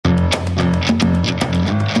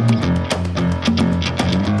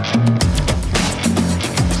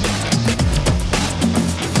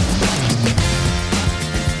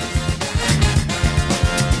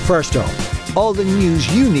First up, all the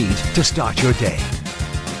news you need to start your day.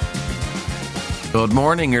 Good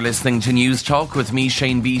morning, you're listening to News Talk with me,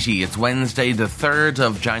 Shane Beattie. It's Wednesday the 3rd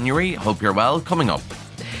of January. Hope you're well. Coming up.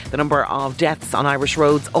 The number of deaths on Irish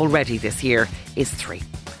roads already this year is 3.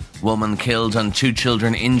 Woman killed and 2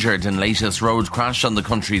 children injured in latest road crash on the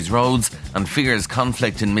country's roads, and fears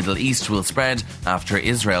conflict in Middle East will spread after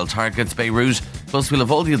Israel targets Beirut. Plus we'll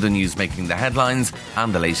have all the other news making the headlines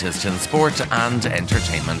and the latest in sport and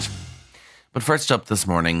entertainment. But first up this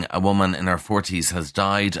morning, a woman in her 40s has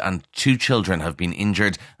died and 2 children have been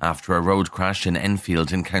injured after a road crash in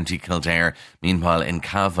Enfield in County Kildare. Meanwhile, in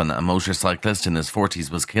Cavan, a motorcyclist in his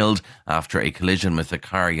 40s was killed after a collision with a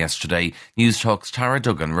car yesterday. News Talk's Tara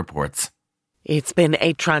Duggan reports. It's been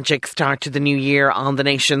a tragic start to the new year on the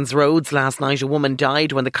nation's roads. Last night, a woman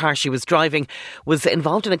died when the car she was driving was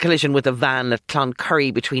involved in a collision with a van at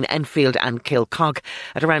Cloncurry between Enfield and Kilcog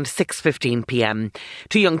at around 6:15pm.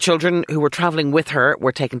 2 young children who were travelling with her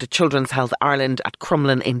were taken to Children's Health Ireland at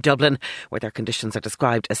Crumlin in Dublin, where their conditions are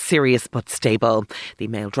described as serious but stable. The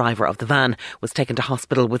male driver of the van was taken to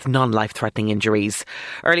hospital with non-life-threatening injuries.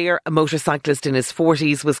 Earlier, a motorcyclist in his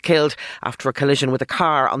 40s was killed after a collision with a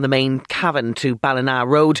car on the main Cavan to Ballina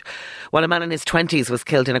Road, while a man in his 20s was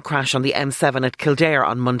killed in a crash on the M7 at Kildare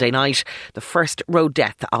on Monday night, the first road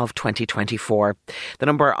death of 2024. The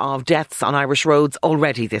number of deaths on Irish roads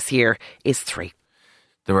already this year is 3.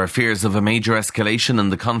 There are fears of a major escalation in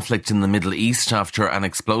the conflict in the Middle East after an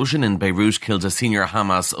explosion in Beirut killed a senior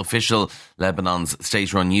Hamas official. Lebanon's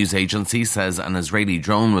state-run news agency says an Israeli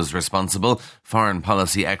drone was responsible. Foreign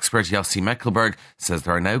policy expert Yossi Mekelberg says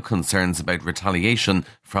there are now concerns about retaliation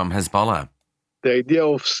from Hezbollah. The idea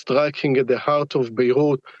of striking at the heart of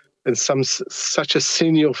Beirut and such a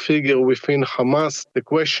senior figure within Hamas, the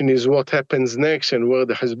question is what happens next, and where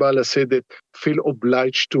the Hezbollah said that feel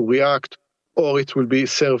obliged to react, or it will be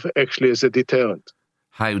serve actually as a deterrent.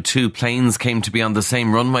 How 2 planes came to be on the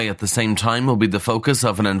same runway at the same time will be the focus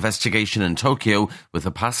of an investigation in Tokyo, with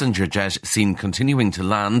a passenger jet seen continuing to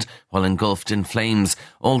land while engulfed in flames.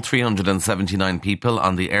 All 379 people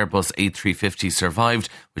on the Airbus A350 survived,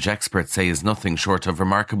 which experts say is nothing short of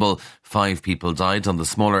remarkable. 5 people died on the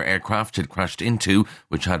smaller aircraft it crashed into,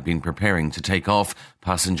 which had been preparing to take off.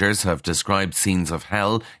 Passengers have described scenes of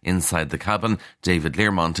hell inside the cabin. David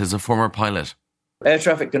Learmont is a former pilot. Air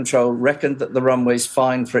traffic control reckoned that the runway's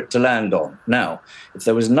fine for it to land on. Now, if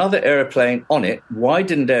there was another aeroplane on it, why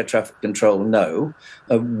didn't air traffic control know?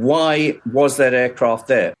 Why was that aircraft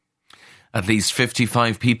there? At least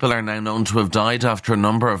 55 people are now known to have died after a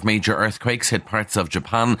number of major earthquakes hit parts of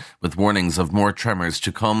Japan, with warnings of more tremors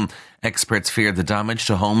to come. Experts fear the damage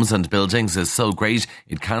to homes and buildings is so great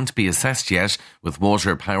it can't be assessed yet, with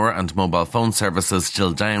water, power and mobile phone services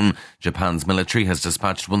still down. Japan's military has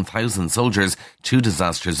dispatched 1,000 soldiers to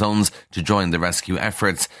disaster zones to join the rescue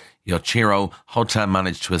efforts. Yoichiro Hota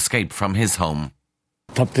managed to escape from his home.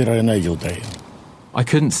 I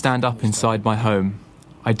couldn't stand up inside my home.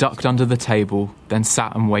 I ducked under the table, then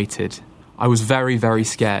sat and waited. I was very, very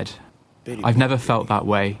scared. I've never felt that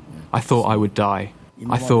way. I thought I would die.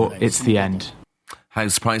 I thought it's the end.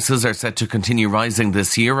 House prices are set to continue rising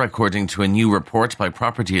this year, according to a new report by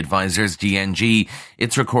property advisors DNG.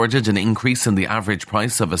 It's recorded an increase in the average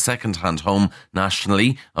price of a second-hand home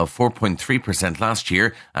nationally of 4.3% last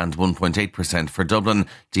year and 1.8% for Dublin.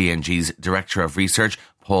 DNG's Director of Research,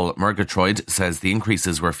 Paul Murgatroyd, says the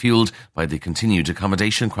increases were fuelled by the continued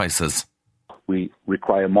accommodation crisis. We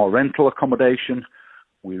require more rental accommodation.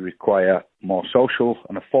 We require more social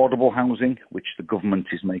and affordable housing, which the government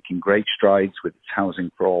is making great strides with its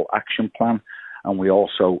Housing for All action plan. And we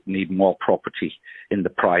also need more property in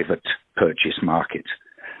the private purchase market.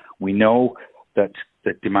 We know that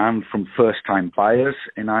the demand from first-time buyers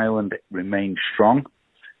in Ireland remains strong.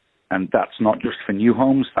 And that's not just for new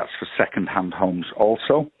homes, that's for second-hand homes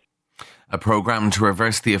also. A programme to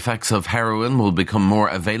reverse the effects of heroin will become more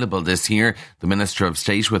available this year. The Minister of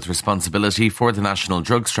State with responsibility for the National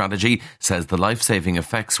Drug Strategy says the life-saving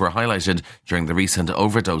effects were highlighted during the recent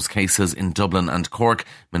overdose cases in Dublin and Cork.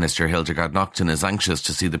 Minister Hildegard Naughton is anxious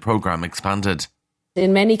to see the programme expanded.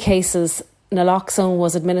 In many cases, naloxone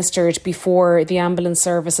was administered before the ambulance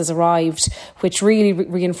services arrived, which really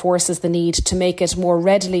reinforces the need to make it more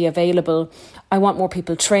readily available. I want more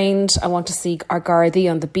people trained. I want to see our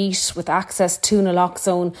Gardaí on the beat with access to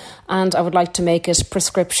naloxone, and I would like to make it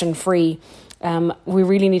prescription free. We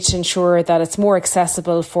really need to ensure that it's more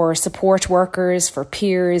accessible for support workers, for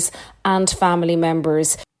peers and family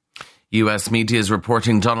members. US media is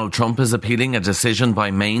reporting Donald Trump is appealing a decision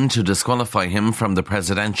by Maine to disqualify him from the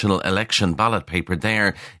presidential election ballot paper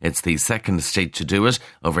there. It's the second state to do it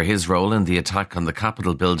over his role in the attack on the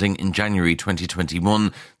Capitol building in January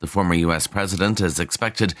 2021. The former US president is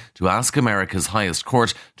expected to ask America's highest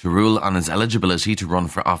court to rule on his eligibility to run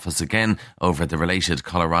for office again over the related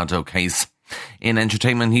Colorado case. In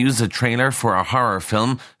entertainment news, a trailer for a horror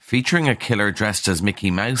film featuring a killer dressed as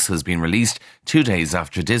Mickey Mouse has been released 2 days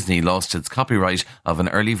after Disney lost its copyright of an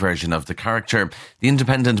early version of the character. The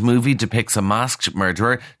independent movie depicts a masked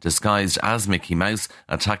murderer disguised as Mickey Mouse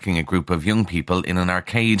attacking a group of young people in an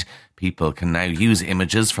arcade. People can now use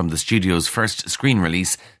images from the studio's first screen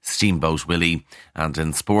release, Steamboat Willie. And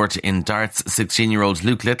in sport, in darts, 16-year-old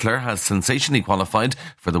Luke Littler has sensationally qualified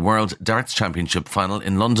for the World Darts Championship final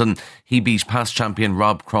in London. He beat past champion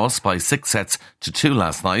Rob Cross by 6-2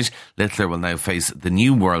 last night. Littler will now face the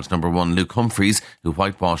new world number one Luke Humphries, who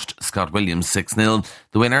whitewashed Scott Williams 6-0.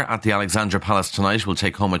 The winner at the Alexandra Palace tonight will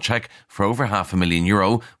take home a cheque for over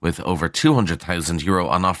 €500,000, with over €200,000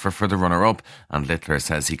 on offer for the runner-up. And Littler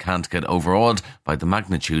says he can't get overawed by the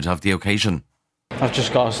magnitude of the occasion. I've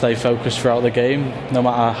just got to stay focused throughout the game, no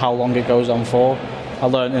matter how long it goes on for. I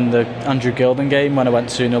learned in the Andrew Gilden game when I went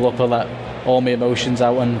 2-0 up, I let all my emotions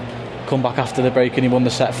out and come back after the break and he won the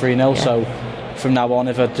set 3-0. So from now on,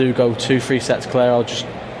 if I do go 2-3 sets clear, I'll just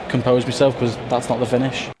compose myself because that's not the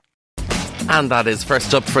finish. And that is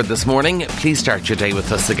first up for this morning. Please start your day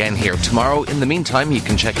with us again here tomorrow. In the meantime, you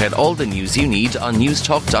can check out all the news you need on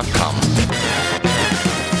newstalk.com.